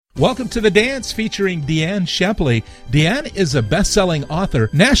Welcome to The Dance featuring DeAnn Shepley. DeAnn is a best-selling author,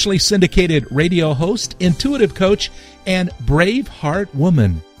 nationally syndicated radio host, intuitive coach, and brave heart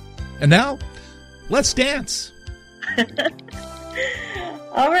woman. And now, let's dance.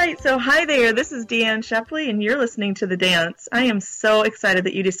 All right, so hi there. This is DeAnn Shepley, and you're listening to The Dance. I am so excited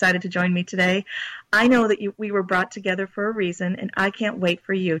that you decided to join me today. I know that we were brought together for a reason, and I can't wait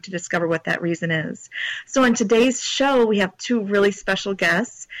for you to discover what that reason is. So in today's show, we have two really special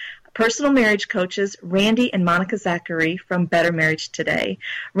guests, personal marriage coaches, Randy and Monica Zachary from Better Marriage Today.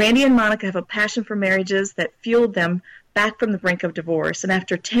 Randy and Monica have a passion for marriages that fueled them back from the brink of divorce. And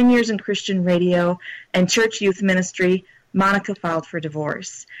after 10 years in Christian radio and church youth ministry, Monica filed for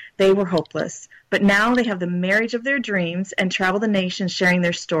divorce. They were hopeless, but now they have the marriage of their dreams and travel the nation sharing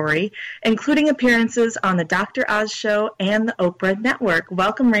their story, including appearances on the Dr. Oz Show and the Oprah Network.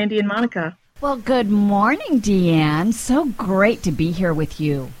 Welcome, Randy and Monica. Well, good morning, DeAnn. So great to be here with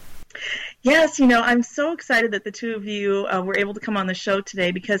you. Yes, I'm so excited that the two of you were able to come on the show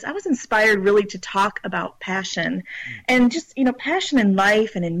today because I was inspired really to talk about passion and just, passion in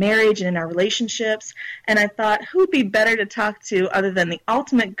life and in marriage and in our relationships. And I thought, who'd be better to talk to other than the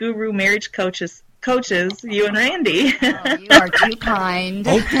ultimate guru marriage coaches, you and Randy. Oh, you are too kind.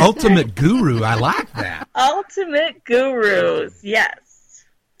 Ultimate guru, I like that. Ultimate gurus, yes.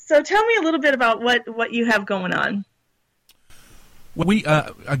 So tell me a little bit about what you have going on. Well, we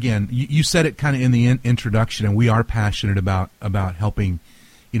again, you said it kind of in the introduction, and we are passionate about helping,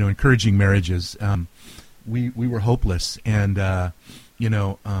 encouraging marriages. We were hopeless, and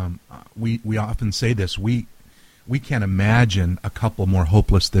we often say this. We can't imagine a couple more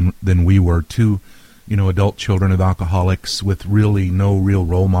hopeless than we were. Two, adult children of alcoholics with really no real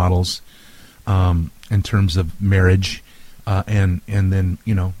role models in terms of marriage, and then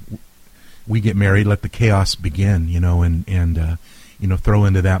we get married, let the chaos begin, and throw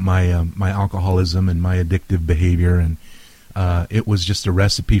into that my alcoholism and my addictive behavior, and it was just a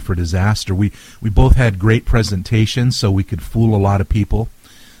recipe for disaster. We both had great presentations, so we could fool a lot of people,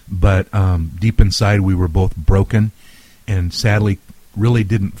 but deep inside we were both broken, and sadly really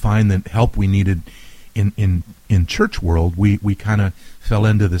didn't find the help we needed in church world. We kind of fell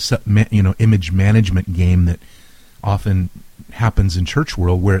into the image management game that often happens in church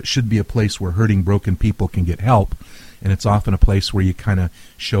world, where it should be a place where hurting, broken people can get help, and it's often a place where you kind of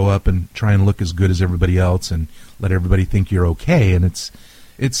show up and try and look as good as everybody else and let everybody think you're okay, and it's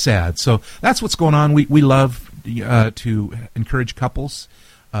sad. So that's what's going on. We love to encourage couples,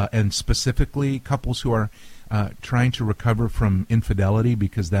 and specifically couples who are trying to recover from infidelity,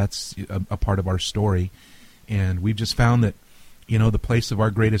 because that's a part of our story, and we've just found that the place of our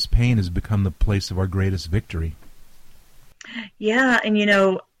greatest pain has become the place of our greatest victory. Yeah, and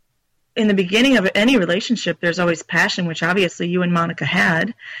in the beginning of any relationship, there's always passion, which obviously you and Monica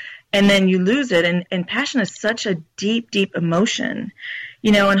had, and then you lose it, and passion is such a deep, deep emotion,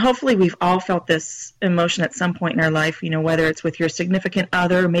 and hopefully we've all felt this emotion at some point in our life, whether it's with your significant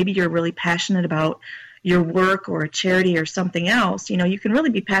other, maybe you're really passionate about your work or a charity or something else. You can really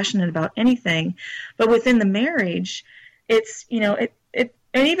be passionate about anything, but within the marriage, it's,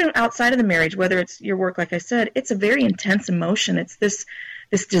 and even outside of the marriage, whether it's your work, like I said, it's a very intense emotion. It's this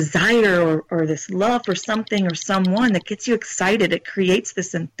desire or this love for something or someone that gets you excited. It creates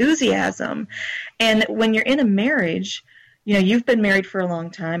this enthusiasm. And when you're in a marriage, you've been married for a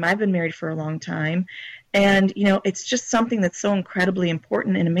long time. I've been married for a long time. And, it's just something that's so incredibly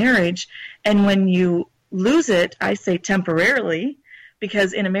important in a marriage. And when you lose it, I say temporarily,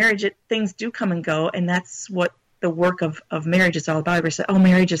 because in a marriage, things do come and go, and that's what the work of marriage is all about. Everybody says,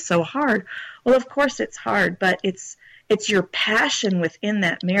 marriage is so hard. Well, of course it's hard, but it's your passion within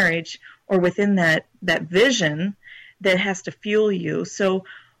that marriage or within that vision that has to fuel you. So,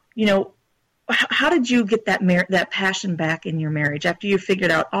 how did you get that passion back in your marriage after you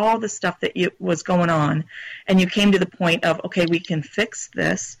figured out all the stuff that was going on and you came to the point of, okay, we can fix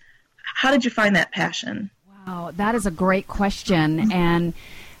this? How did you find that passion? Wow, that is a great question. And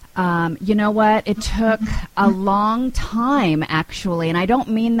you know what? It took a long time, actually, and I don't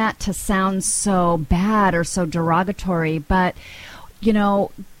mean that to sound so bad or so derogatory, but,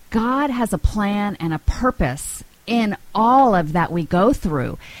 God has a plan and a purpose in all of that we go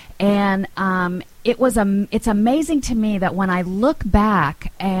through. And it's amazing to me that when I look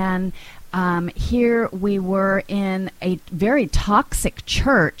back and here we were in a very toxic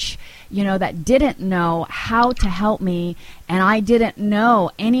church, that didn't know how to help me, and I didn't know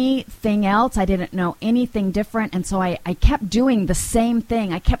anything else. I didn't know anything different, and so I kept doing the same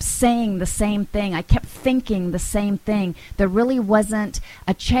thing. I kept saying the same thing. I kept thinking the same thing. There really wasn't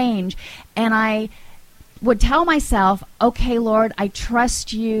a change, and I would tell myself, okay, Lord, I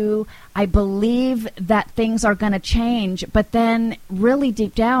trust you. I believe that things are going to change. But then really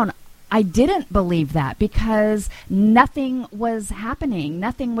deep down, I didn't believe that because nothing was happening.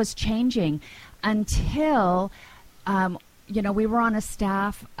 Nothing was changing until, we were on a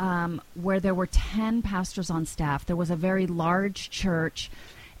staff where there were 10 pastors on staff. There was a very large church.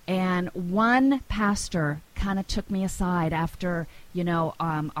 And one pastor kind of took me aside after,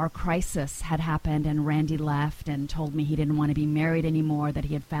 our crisis had happened and Randy left and told me he didn't want to be married anymore, that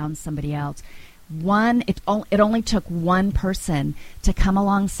he had found somebody else. It only took one person to come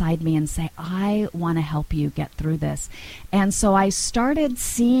alongside me and say, I want to help you get through this. And so I started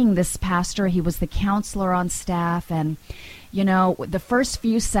seeing this pastor. He was the counselor on staff, and the first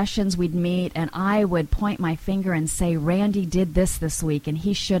few sessions we'd meet, and I would point my finger and say, Randy did this week, and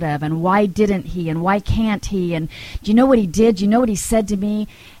he should have, and why didn't he, and why can't he, and do you know what he did? Do you know what he said to me?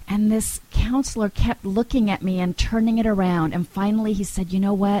 And this counselor kept looking at me and turning it around, and finally he said, you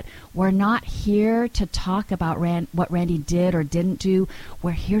know what? We're not here to talk about what Randy did or didn't do.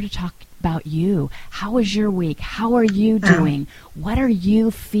 We're here to talk about you. How was your week? How are you doing? What are you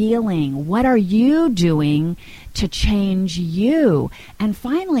feeling? What are you doing to change you? And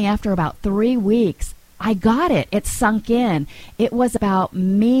finally, after about 3 weeks, I got it. It sunk in. It was about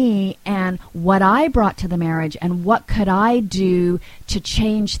me and what I brought to the marriage and what could I do to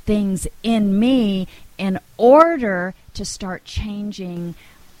change things in me in order to start changing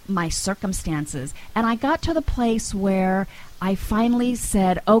my circumstances. And I got to the place where I finally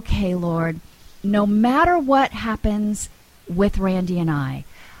said, okay, Lord, no matter what happens with Randy and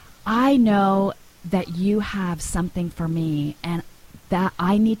I know that you have something for me, and that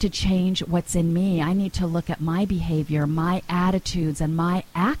I need to change what's in me. I need to look at my behavior, my attitudes, and my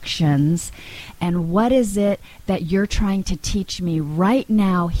actions, and what is it that you're trying to teach me right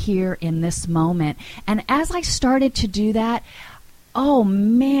now here in this moment. And as I started to do that, oh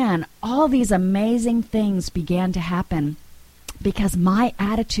man, all these amazing things began to happen because my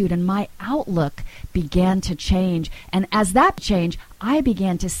attitude and my outlook began to change. And as that changed, I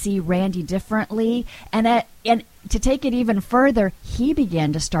began to see Randy differently. And to take it even further, he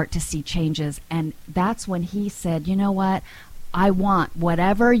began to start to see changes. And that's when he said, you know what? I want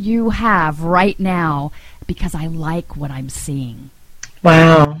whatever you have right now because I like what I'm seeing.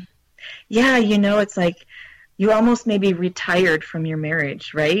 Wow. Yeah, it's like you almost maybe retired from your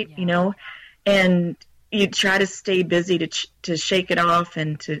marriage, right? Yeah. And you try to stay busy to shake it off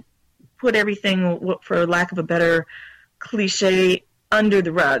and to put everything, for lack of a better cliche, under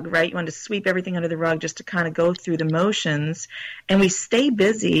the rug, right? You want to sweep everything under the rug just to kind of go through the motions. And we stay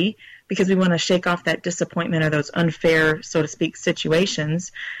busy because we want to shake off that disappointment or those unfair, so to speak,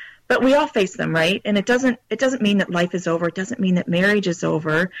 situations. But we all face them, right? And it doesn't mean that life is over. It doesn't mean that marriage is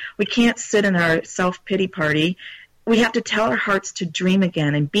over. We can't sit in our self-pity party. We have to tell our hearts to dream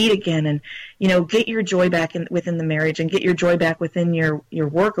again and beat again and, get your joy back within the marriage and get your joy back within your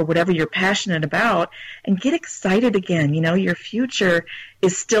work or whatever you're passionate about and get excited again. Your future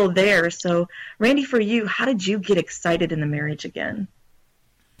is still there. So, Randy, for you, how did you get excited in the marriage again?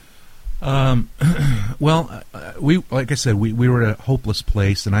 Well, like I said, we were at a hopeless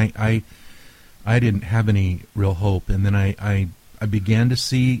place, and I didn't have any real hope. And then I began to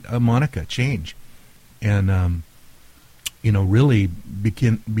see Monica change, and really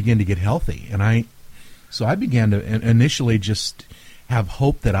begin to get healthy. And I began to initially just have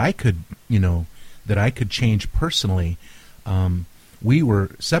hope that I could change personally. We were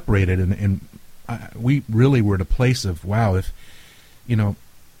separated, and we really were at a place of, wow,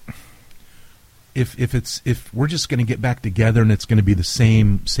 if we're just going to get back together and it's going to be the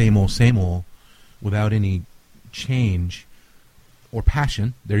same old without any change or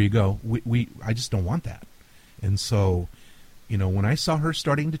passion, there you go. I just don't want that. And so, when I saw her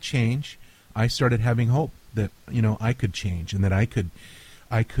starting to change, I started having hope that, I could change and that I could,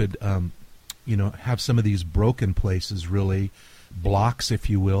 have some of these broken places, really blocks, if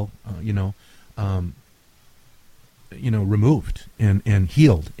you will, removed and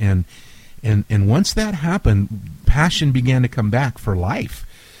healed. And once that happened, passion began to come back for life.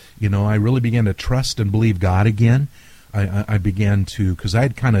 I really began to trust and believe God again. I began to, because I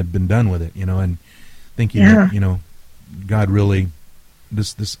had kind of been done with it, and thinking that, God really,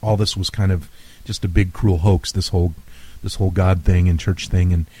 all this was kind of just a big cruel hoax. This whole God thing and church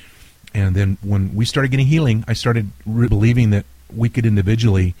thing, and then when we started getting healing, I started believing that we could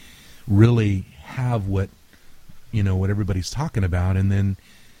individually really have what everybody's talking about, and then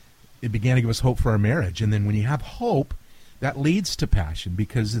it began to give us hope for our marriage. And then when you have hope, that leads to passion,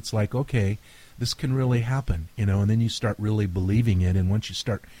 because it's like, okay, this can really happen, and then you start really believing it. And once you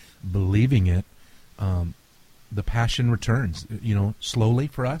start believing it, the passion returns, slowly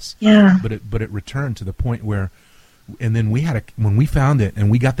for us. Yeah. But it returned to the point where, and then when we found it and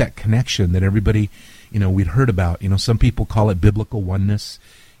we got that connection that everybody, we'd heard about. Some people call it biblical oneness.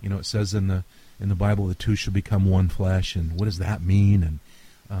 It says in the Bible the two shall become one flesh, and what does that mean?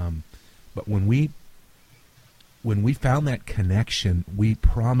 And but when we found that connection, we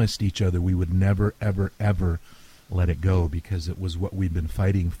promised each other we would never, ever, ever let it go, because it was what we'd been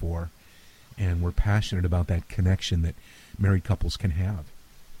fighting for. And we're passionate about that connection that married couples can have.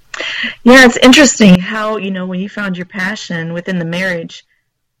 Yeah, it's interesting how, when you found your passion within the marriage,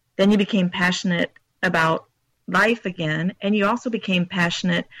 then you became passionate about life again, and you also became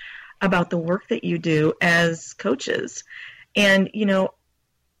passionate about the work that you do as coaches. And,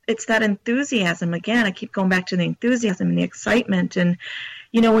 it's that enthusiasm. Again, I keep going back to the enthusiasm and the excitement. And,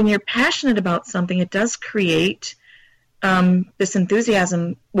 when you're passionate about something, it does create this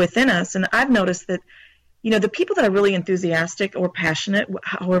enthusiasm within us. And I've noticed that, the people that are really enthusiastic or passionate,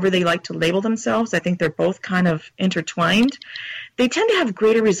 however they like to label themselves, I think they're both kind of intertwined. They tend to have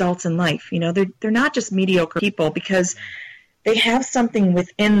greater results in life. They're not just mediocre people, because they have something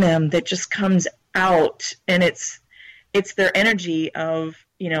within them that just comes out, and it's their energy of,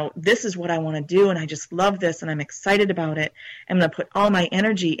 this is what I want to do, and I just love this, and I'm excited about it. I'm going to put all my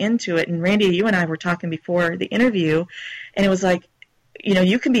energy into it. And Randy, you and I were talking before the interview, and it was like,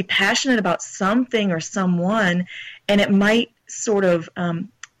 you can be passionate about something or someone, and it might sort of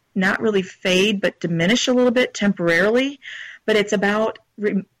not really fade, but diminish a little bit temporarily. But it's about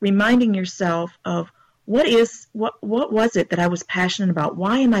reminding yourself of what was it that I was passionate about?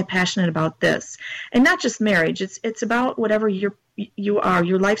 Why am I passionate about this? And not just marriage. It's about whatever you are,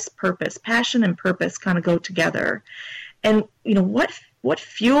 your life's purpose. Passion and purpose kind of go together. And what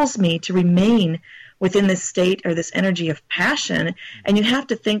fuels me to remain within this state or this energy of passion? And you have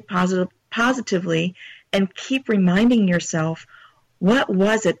to think positively and keep reminding yourself, what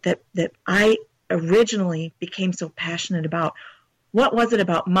was it that I originally became so passionate about? What was it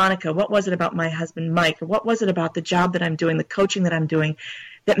about Monica? What was it about my husband, Mike? Or what was it about the job that I'm doing, the coaching that I'm doing,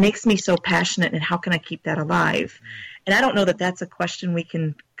 that makes me so passionate, and how can I keep that alive? And I don't know that that's a question we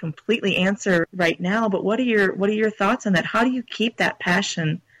can completely answer right now, but what are your thoughts on that? How do you keep that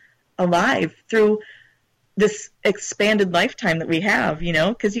passion alive through this expanded lifetime that we have,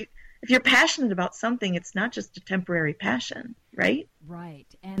 because if you're passionate about something, it's not just a temporary passion, right? Right.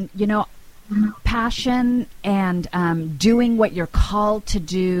 And, passion and doing what you're called to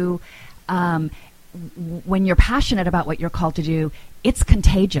do, when you're passionate about what you're called to do, it's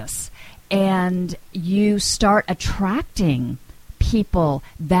contagious. And you start attracting people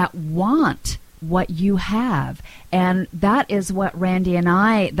that want what you have. And that is what Randy and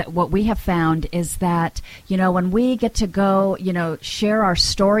what we have found is that, when we get to go, share our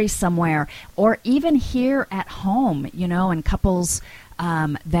story somewhere, or even here at home, and couples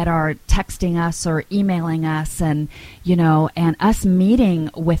that are texting us or emailing us, and and us meeting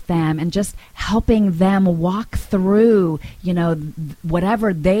with them and just helping them walk through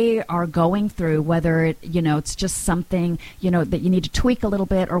whatever they are going through, whether it's just something that you need to tweak a little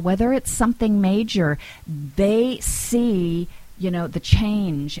bit, or whether it's something major. They see the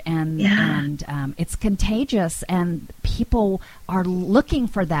change, and it's contagious, and people are looking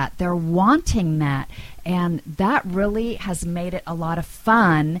for that. They're wanting that, and that really has made it a lot of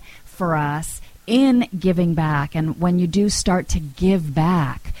fun for us in giving back. And when you do start to give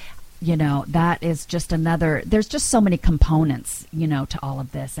back, that is just there's just so many components, to all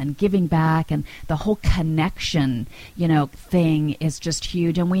of this, and giving back, and the whole connection, thing is just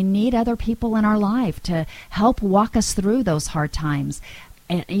huge. And we need other people in our life to help walk us through those hard times.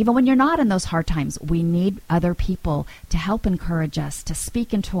 And even when you're not in those hard times, we need other people to help encourage us, to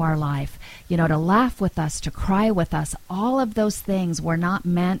speak into our life, to laugh with us, to cry with us. All of those things, we're not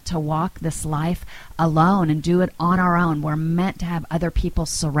meant to walk this life alone and do it on our own. We're meant to have other people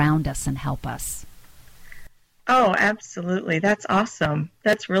surround us and help us. Oh, absolutely. That's awesome.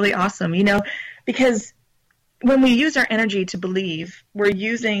 That's really awesome. Because when we use our energy to believe, we're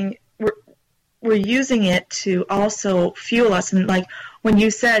using it to also fuel us. And like when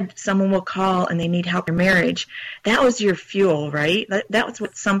you said someone will call and they need help in marriage, that was your fuel, right? That was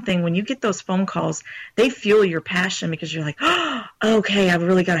something, when you get those phone calls, they fuel your passion, because you're like, oh, okay, I've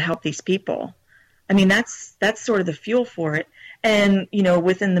really got to help these people. I mean, that's sort of the fuel for it. And,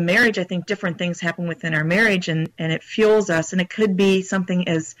 within the marriage, I think different things happen within our marriage, and it fuels us. And it could be something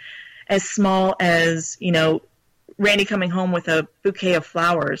as small as, Randy coming home with a bouquet of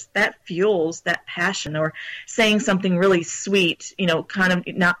flowers. That fuels that passion. Or saying something really sweet, kind of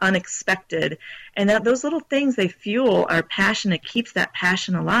not unexpected. And those little things, they fuel our passion. It keeps that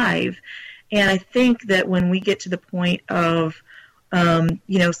passion alive. And I think that when we get to the point of,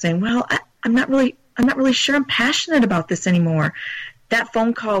 saying, well, I'm not really sure I'm passionate about this anymore, that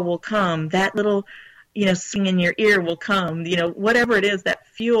phone call will come, that little, swing in your ear will come, whatever it is, that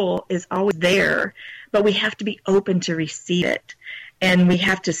fuel is always there, but we have to be open to receive it, and we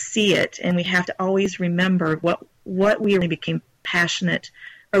have to see it, and we have to always remember what we really became passionate,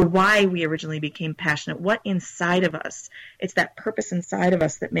 or why we originally became passionate, what inside of us. It's that purpose inside of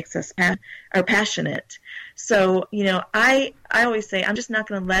us that makes us passionate. So, I always say, I'm just not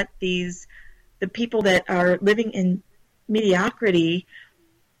going to let the people that are living in mediocrity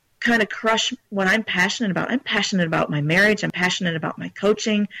kind of crush what I'm passionate about. I'm passionate about my marriage. I'm passionate about my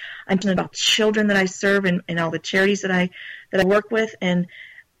coaching. I'm passionate about children that I serve and all the charities that I work with. And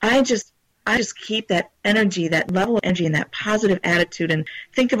I just keep that energy, that level of energy, and that positive attitude, and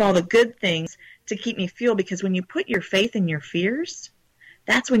think of all the good things to keep me fueled. Because when you put your faith in your fears,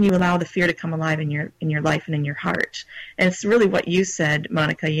 that's when you allow the fear to come alive in your life and in your heart. And it's really what you said,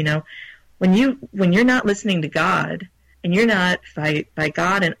 Monica. When you're not listening to God, and you're not by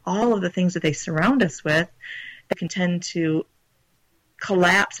God and all of the things that they surround us with, that can tend to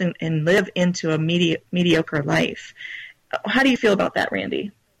collapse and live into a mediocre life. How do you feel about that,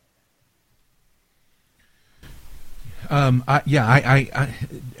 Randy? I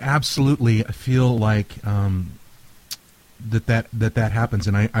absolutely feel like that happens,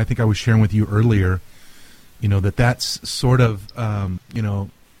 and I think I was sharing with you earlier, that's sort of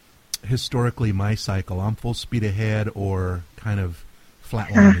historically my cycle. I'm full speed ahead or kind of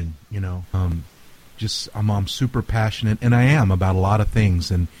flatlining. I'm super passionate, and I am about a lot of things,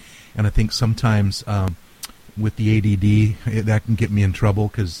 and I think sometimes with the ADD that can get me in trouble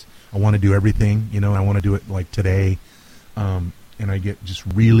because I want to do everything. I want to do it like today. And I get just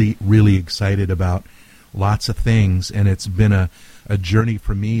really, really excited about lots of things. And it's been a journey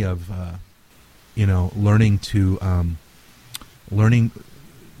for me of, learning to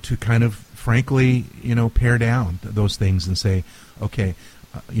kind of, frankly, pare down those things and say, okay,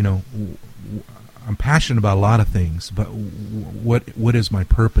 I'm passionate about a lot of things, but what is my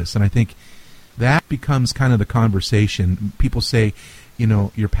purpose? And I think that becomes kind of the conversation. People say,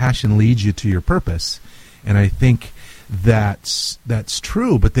 your passion leads you to your purpose. And I think that's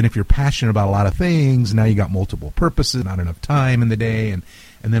true, but then if you're passionate about a lot of things, now you got multiple purposes, not enough time in the day, and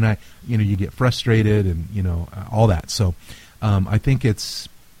then you get frustrated and all that. So I think it's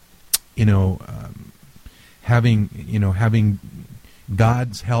having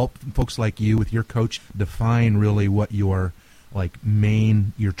God's help, folks like you with your coach, define really what your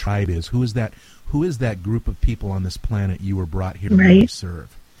your tribe is. Who is that group of people on this planet you were brought here to really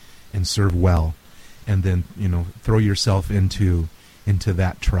serve and serve well? And then throw yourself into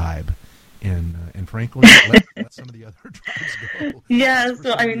that tribe, and frankly let some of the other tribes go. Yeah.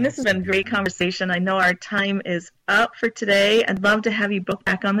 So this has been a great conversation. I know our time is up for today. I'd love to have you both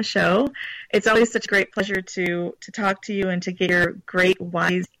back on the show. It's always such a great pleasure to talk to you and to get your great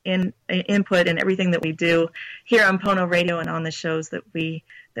wise input in everything that we do here on Pono Radio and on the shows that we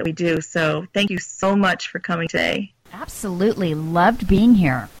do. So thank you so much for coming today. Absolutely. Loved being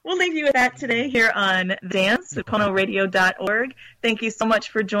here. We'll leave you with that today here on Dance at PonoRadio.org. Thank you so much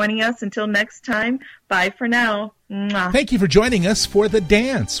for joining us. Until next time, bye for now. Mwah. Thank you for joining us for The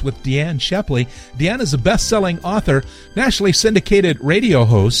Dance with DeAnn Shepley. DeAnn is a best-selling author, nationally syndicated radio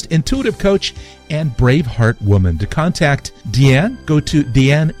host, intuitive coach, and Braveheart woman. To contact DeAnn, go to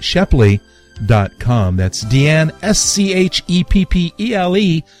DeAnnShepley.com. That's DeAnn,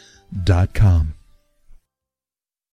 SCHEPPELE.com.